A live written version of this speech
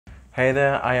Hey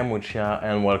there, I am Woochia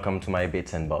and welcome to my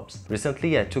Beats and Bobs.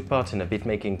 Recently I took part in a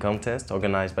beatmaking contest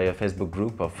organized by a Facebook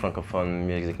group of francophone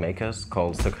music makers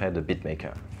called Secret de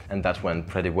Beatmaker, and that went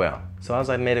pretty well. So as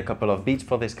I made a couple of beats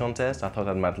for this contest, I thought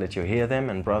I might let you hear them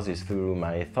and browse you through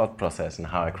my thought process and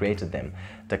how I created them,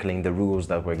 tackling the rules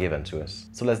that were given to us.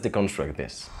 So let's deconstruct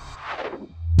this.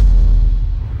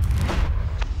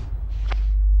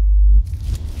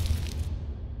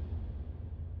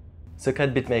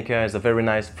 Secret Beatmaker is a very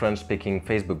nice French-speaking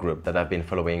Facebook group that I've been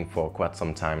following for quite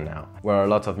some time now, where a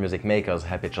lot of music makers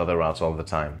help each other out all the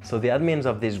time. So the admins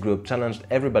of this group challenged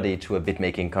everybody to a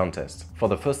beatmaking contest. For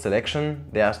the first selection,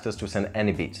 they asked us to send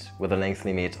any beat, with a length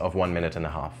limit of 1.5 minutes.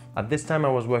 At this time I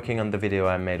was working on the video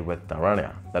I made with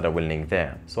Tango, that I will link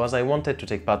there. So as I wanted to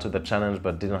take part to the challenge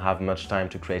but didn't have much time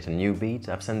to create a new beat,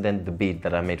 I've sent them the beat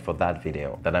that I made for that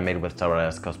video, that I made with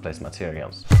Tango's cosplay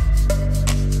materials.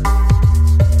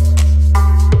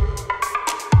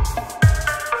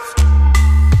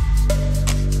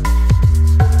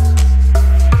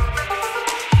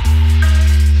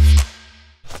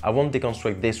 I won't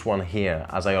deconstruct this one here,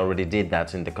 as I already did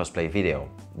that in the cosplay video.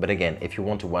 But again, if you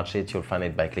want to watch it, you'll find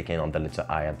it by clicking on the letter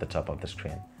I at the top of the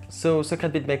screen. So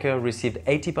Secret Beatmaker received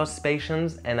 80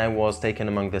 participations and I was taken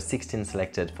among the 16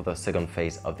 selected for the second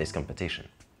phase of this competition.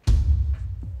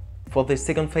 For this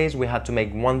second phase, we had to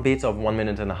make one beat of 1.5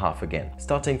 minutes again.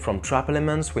 Starting from trap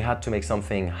elements, we had to make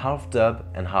something half dub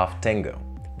and half tango.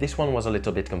 This one was a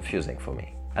little bit confusing for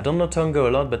me. I don't know Tango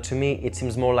a lot, but to me it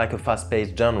seems more like a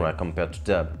fast-paced genre compared to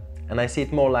dub. And I see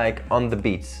it more like on the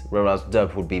beat, whereas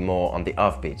dub would be more on the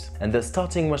off beat. And the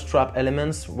starting with trap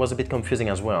elements was a bit confusing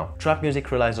as well. Trap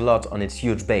music relies a lot on its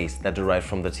huge bass that derives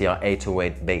from the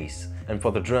TR-808 bass. And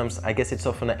for the drums, I guess it's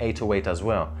often an 808 as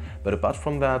well. But apart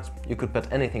from that, you could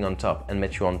put anything on top and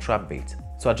make your own trap beat.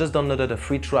 So I just downloaded a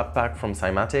free trap pack from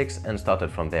Cymatics and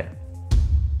started from there.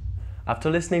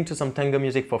 After listening to some tango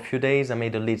music for a few days, I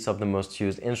made a list of the most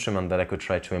used instruments that I could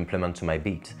try to implement to my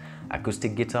beat.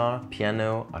 Acoustic guitar,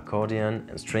 piano, accordion,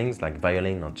 and strings like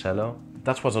violin or cello.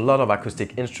 That was a lot of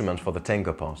acoustic instruments for the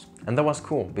tango part. And that was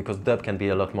cool, because dub can be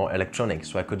a lot more electronic,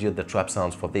 so I could use the trap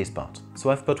sounds for this part. So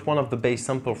I've put one of the bass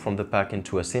samples from the pack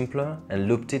into a simpler and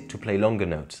looped it to play longer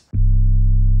notes.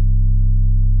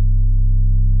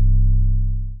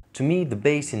 To me, the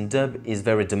bass in dub is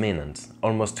very dominant,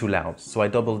 almost too loud, so I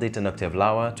doubled it an octave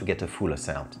lower to get a fuller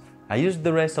sound. I used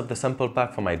the rest of the sample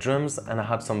pack for my drums and I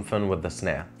had some fun with the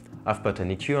snare. I've put an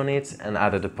EQ on it and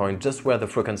added a point just where the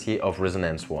frequency of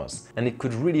resonance was, and it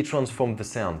could really transform the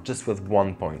sound just with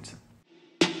one point.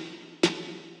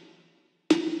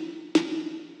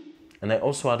 And I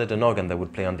also added an organ that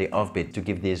would play on the offbeat to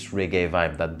give this reggae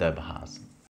vibe that dub has.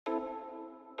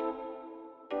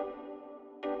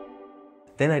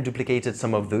 Then I duplicated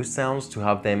some of those sounds to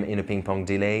have them in a ping-pong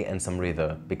delay and some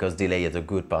reverb, because delay is a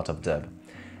good part of dub.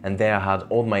 And there I had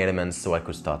all my elements so I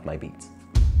could start my beat.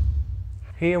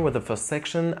 Here with the first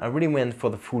section, I really went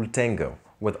for the full tango,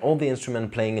 with all the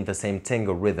instruments playing in the same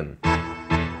tango rhythm.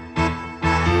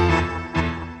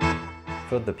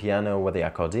 First the piano with the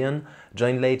accordion,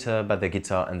 joined later by the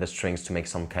guitar and the strings to make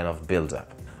some kind of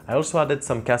build-up. I also added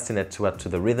some castanet to add to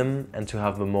the rhythm and to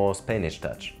have a more Spanish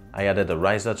touch. I added a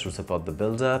riser to support the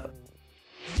build-up,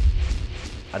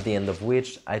 at the end of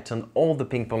which I turned all the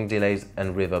ping-pong delays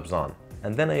and reverbs on.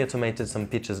 And then I automated some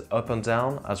pitches up and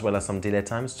down, as well as some delay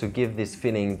times to give this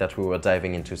feeling that we were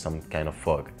diving into some kind of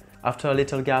fog. After a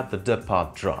little gap, the dub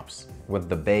part drops, with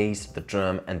the bass, the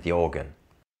drum and the organ.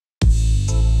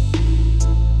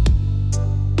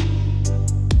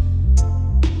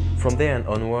 From there and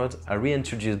onward, I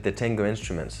reintroduced the tango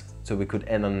instruments, so we could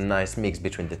end on a nice mix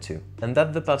between the two. And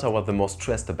that's the part I was the most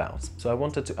stressed about, so I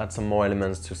wanted to add some more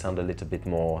elements to sound a little bit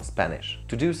more Spanish.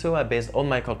 To do so, I based all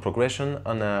my chord progression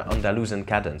on an Andalusian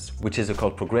cadence, which is a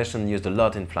chord progression used a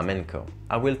lot in flamenco.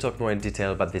 I will talk more in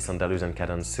detail about this Andalusian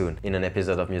cadence soon, in an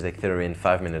episode of Music Theory in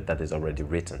 5 minutes that is already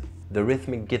written. The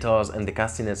rhythmic guitars and the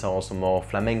castanets are also more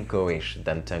flamenco-ish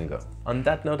than tango. On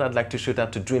that note, I'd like to shout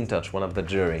out to Dream Touch, one of the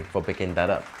jury, for picking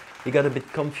that up. He got a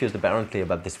bit confused apparently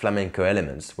about these flamenco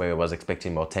elements, where he was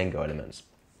expecting more tango elements.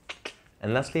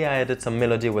 And lastly, I added some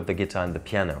melody with the guitar and the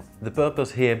piano. The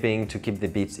purpose here being to keep the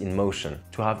beats in motion,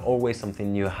 to have always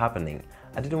something new happening.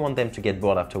 I didn't want them to get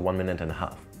bored after 1.5 minutes.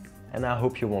 And I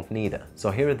hope you won't neither. So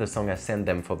here is the song I sent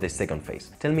them for this second phase.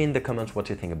 Tell me in the comments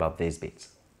what you think about these beats.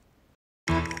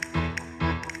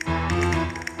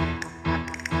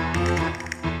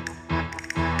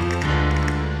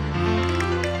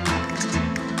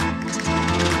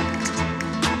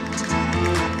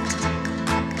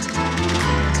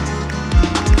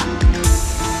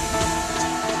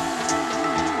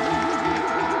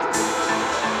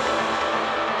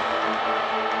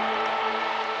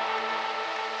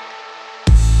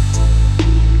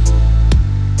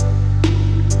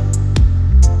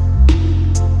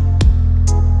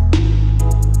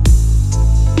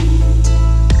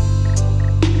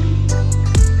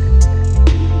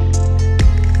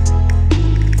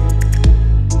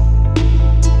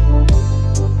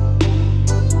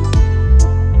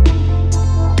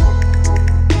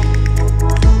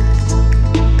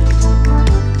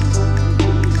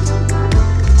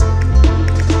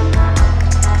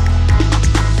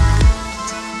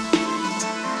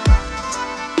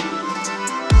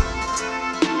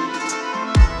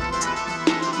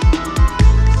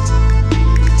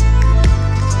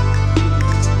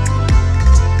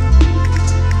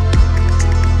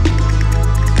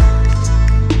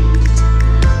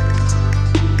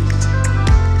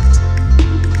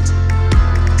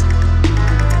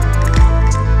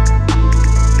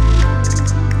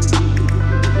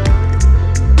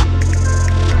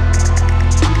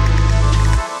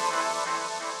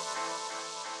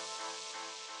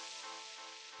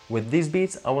 With these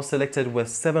beats, I was selected with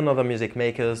 7 other music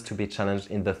makers to be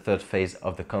challenged in the third phase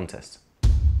of the contest.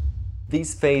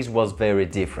 This phase was very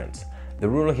different. The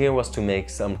rule here was to make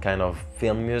some kind of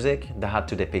film music that had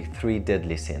to depict 3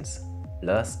 deadly sins: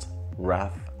 lust,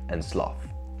 wrath and sloth.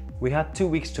 We had 2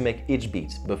 weeks to make each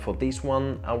beat, but for this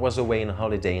one I was away on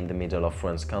holiday in the middle of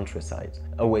France's countryside,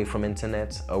 away from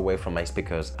internet, away from my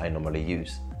speakers I normally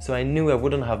use. So I knew I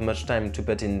wouldn't have much time to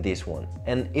put in this one,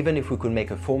 and even if we could make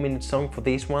a 4-minute song for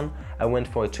this one, I went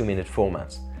for a 2-minute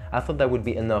format. I thought that would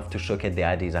be enough to showcase the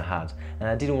ideas I had, and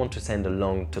I didn't want to send a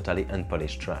long, totally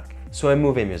unpolished track. So I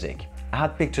movie music. I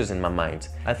had pictures in my mind.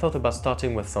 I thought about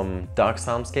starting with some dark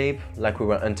soundscape, like we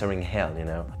were entering hell, you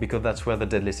know, because that's where the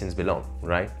deadly sins belong,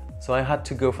 right? So I had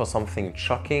to go for something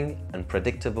shocking,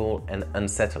 unpredictable and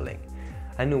unsettling.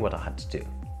 I knew what I had to do.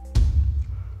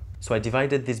 So I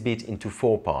divided this beat into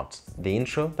 4 parts. The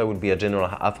intro, that would be a general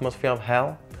atmosphere of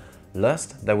hell.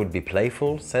 Lust, that would be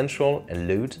playful, sensual and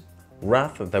lewd.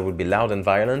 Wrath, that would be loud and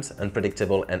violent,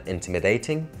 unpredictable and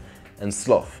intimidating. And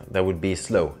sloth, that would be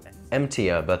slow,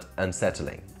 emptier but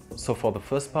unsettling. So for the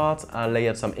first part, I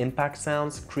layered some impact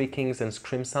sounds, creakings and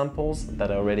scream samples that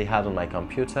I already had on my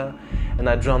computer, and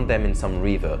I drowned them in some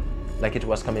reverb, like it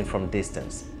was coming from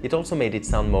distance. It also made it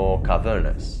sound more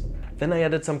cavernous. Then I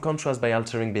added some contrast by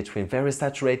altering between very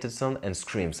saturated sound and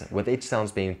screams, with each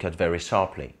sound being cut very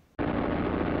sharply.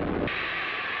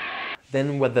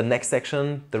 Then with the next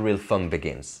section, the real fun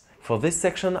begins. For this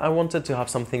section, I wanted to have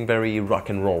something very rock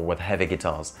and roll with heavy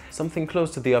guitars, something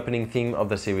close to the opening theme of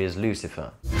the series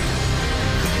Lucifer.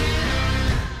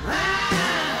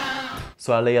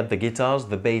 So I layered the guitars,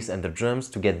 the bass and the drums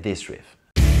to get this riff.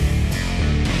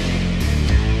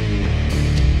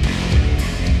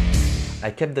 I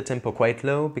kept the tempo quite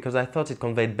low because I thought it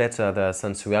conveyed better the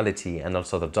sensuality and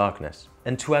also the darkness.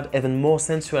 And to add even more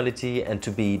sensuality and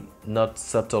to be not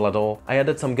subtle at all, I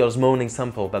added some girls moaning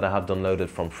sample that I have downloaded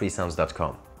from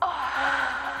freesounds.com.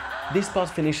 This part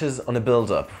finishes on a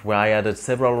build-up, where I added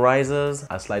several risers,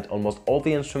 I slide almost all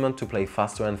the instruments to play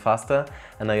faster and faster,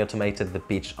 and I automated the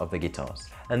pitch of the guitars.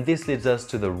 And this leads us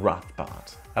to the wrath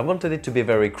part. I wanted it to be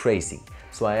very crazy,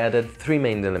 so I added 3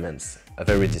 main elements: a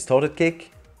very distorted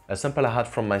kick, a sample I had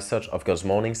from my search of girls'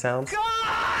 morning sounds,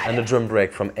 and a drum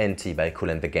break from NT by Kool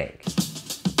and the Gang.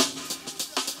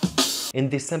 In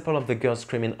this sample of the girl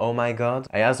screaming "Oh my god",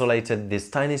 I isolated this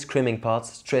tiny screaming part,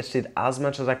 stretched it as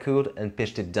much as I could and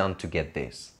pitched it down to get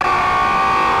this.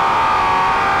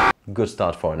 Good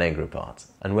start for an angry part.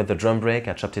 And with the drum break,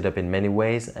 I chopped it up in many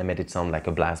ways and made it sound like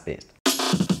a blast beat.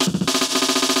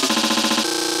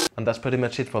 And that's pretty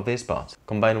much it for this part.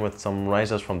 Combined with some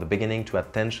risers from the beginning to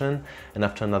add tension, and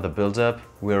after another build-up,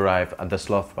 we arrive at the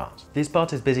sloth part. This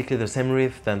part is basically the same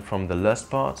riff than from the lust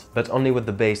part, but only with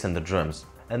the bass and the drums.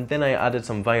 And then I added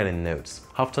some violin notes.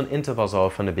 Halftone intervals are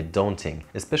often a bit daunting,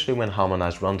 especially when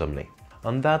harmonized randomly.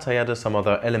 On that I added some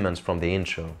other elements from the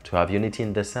intro, to have unity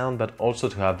in the sound but also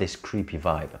to have this creepy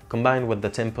vibe. Combined with the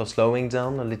tempo slowing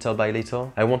down little by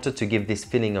little, I wanted to give this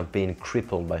feeling of being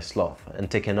crippled by sloth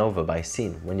and taken over by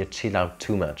sin when you chill out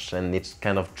too much and it's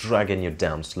kind of dragging you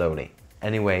down slowly.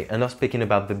 Anyway, enough speaking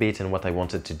about the beat and what I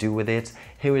wanted to do with it,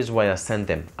 here is why I sent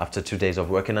them after 2 days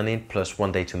of working on it plus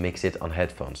 1 day to mix it on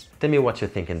headphones. Tell me what you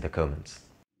think in the comments.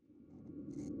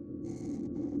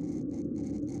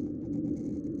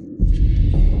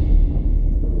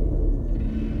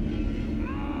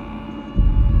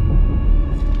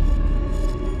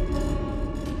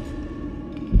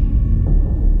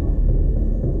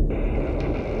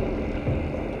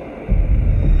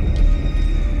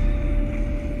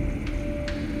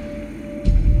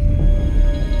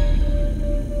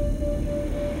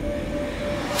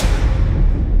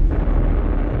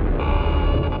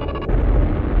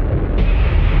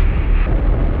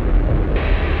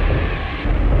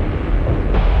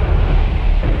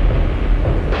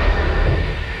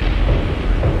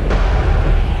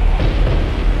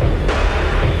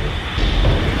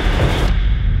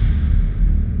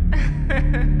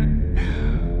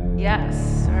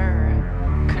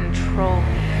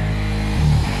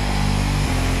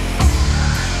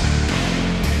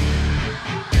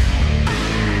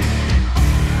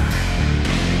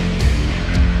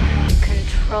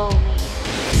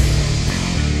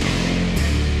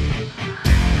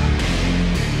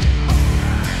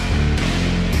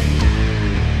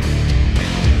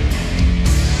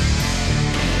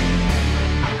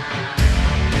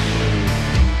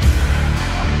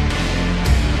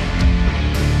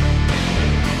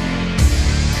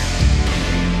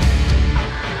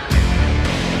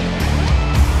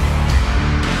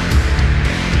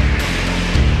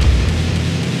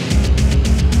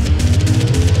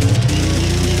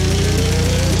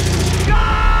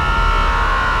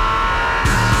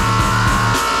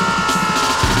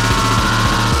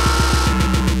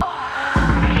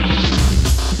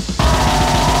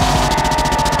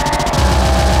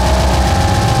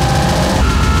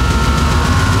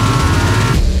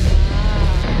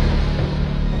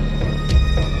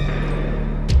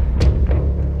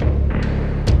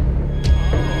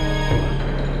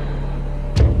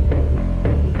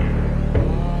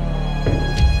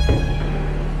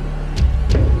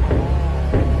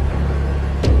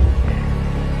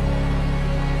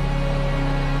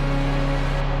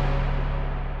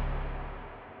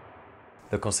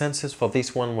 consensus for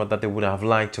this one was that they would have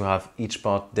liked to have each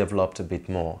part developed a bit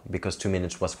more, because 2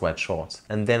 minutes was quite short.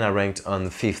 And then I ranked on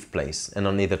 5th place, and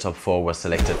only the top 4 were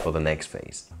selected for the next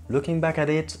phase. Looking back at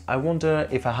it, I wonder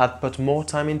if I had put more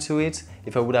time into it,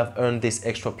 if I would have earned this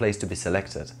extra place to be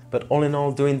selected. But all in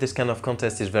all, doing this kind of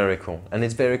contest is very cool, and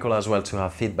it's very cool as well to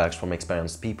have feedbacks from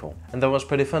experienced people. And that was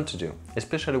pretty fun to do,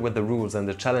 especially with the rules and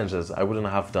the challenges I wouldn't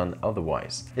have done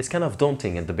otherwise. It's kind of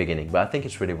daunting in the beginning, but I think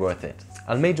it's really worth it.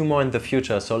 I may do more in the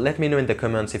future, so let me know in the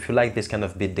comments if you like this kind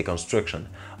of beat deconstruction,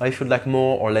 or if you'd like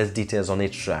more or less details on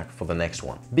each track for the next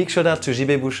one. Big shout out to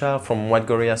JB Bouchard from White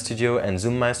Gorilla Studio and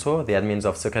Zoom Maestro, the admins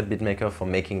of Circuit Beatmaker, for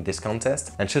making this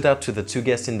contest. And shout out to the 2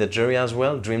 guests in the jury as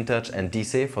well, Dreamtouch and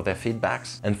DC, for their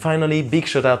feedbacks. And finally, big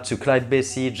shout out to Clyde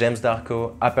Bassey, James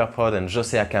Darko, Hyperprod and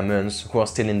Jose Akamens, who are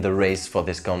still in the race for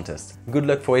this contest. Good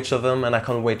luck for each of them, and I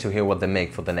can't wait to hear what they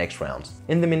make for the next round.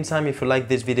 In the meantime, if you like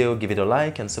this video, give it a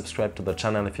like and subscribe to the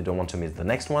channel if you don't want to miss the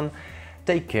next one.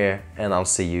 Take care, and I'll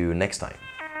see you next time.